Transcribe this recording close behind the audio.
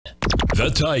The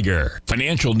Tiger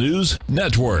Financial News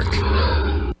Network.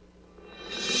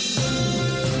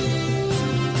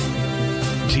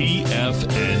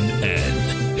 TFNN.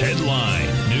 Headline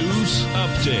News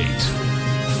Update.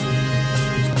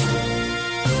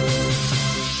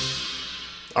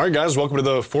 All right, guys, welcome to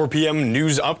the 4 p.m.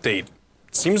 news update.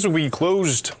 It seems that we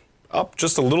closed up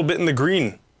just a little bit in the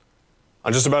green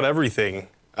on just about everything.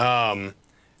 SPX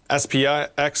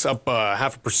up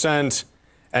 0.5%,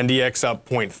 NDX up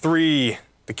 0.3%,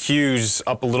 the Qs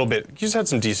up a little bit. Qs had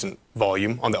some decent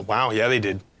volume on that. Wow, yeah, they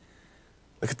did.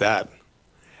 Look at that.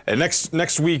 And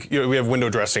next week, we have window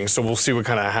dressing, so we'll see what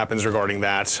kind of happens regarding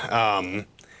that.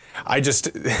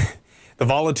 The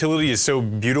volatility is so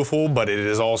beautiful, but it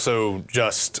is also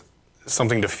just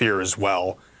something to fear as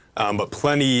well. But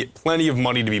plenty of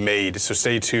money to be made, so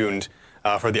stay tuned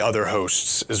for the other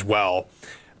hosts as well.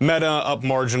 Meta up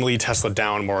marginally, Tesla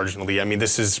down marginally. I mean,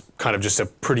 this is kind of just a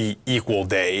pretty equal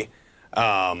day.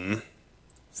 See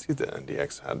if the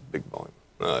NDX had big volume.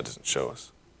 No, it doesn't show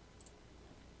us.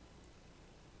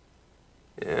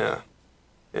 Yeah,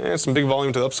 some big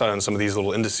volume to the upside on some of these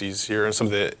little indices here and some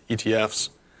of the ETFs.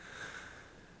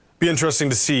 Be interesting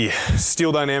to see.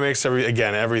 Steel Dynamics,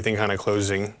 everything kind of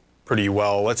closing pretty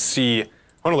well. Let's see. I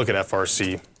want to look at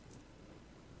FRC.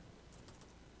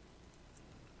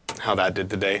 How that did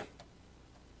today.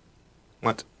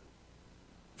 What?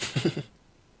 This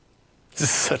is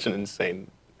such an insane.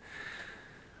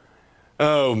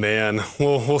 Oh man,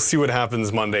 we'll see what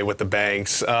happens Monday with the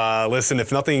banks. Listen,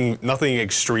 if nothing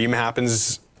extreme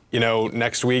happens,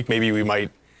 next week, maybe we might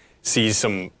see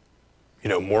some,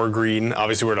 more green.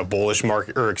 Obviously, we're in a bullish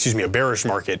market, or excuse me, a bearish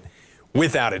market,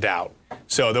 without a doubt.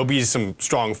 So there'll be some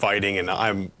strong fighting, and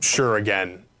I'm sure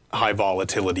again high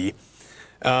volatility.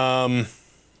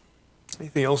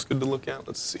 Anything else good to look at?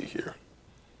 Let's see here.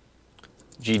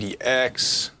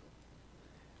 GDX.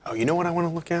 Oh, you know what I want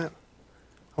to look at? I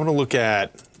want to look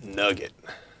at Nugget.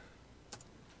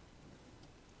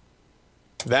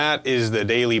 That is the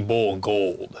daily bull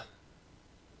gold.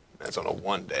 That's on a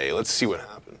 1 day. Let's see what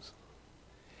happens.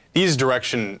 These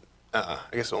direction, I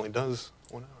guess it only does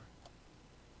 1 hour.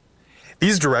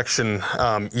 These direction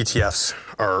ETFs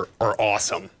are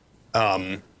awesome.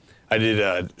 I did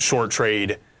a short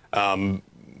trade on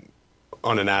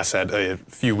an asset a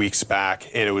few weeks back,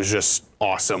 and it was just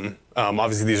awesome.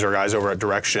 Obviously, these are guys over at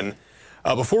Direction.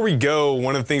 Before we go,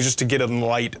 one of the things just to get a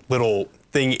light little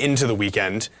thing into the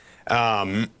weekend,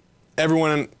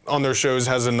 everyone on their shows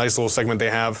has a nice little segment they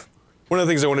have. One of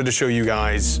the things I wanted to show you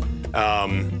guys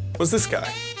was this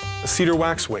guy, a cedar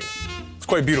waxwing. It's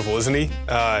quite beautiful, isn't he?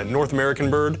 North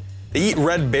American bird. They eat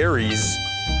red berries,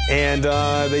 and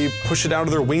they push it out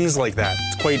of their wings like that.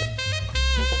 It's quite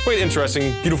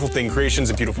interesting. Beautiful thing. Creation's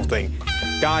a beautiful thing.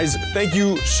 Guys, thank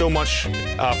you so much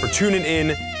for tuning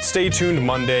in. Stay tuned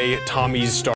Monday. Tommy's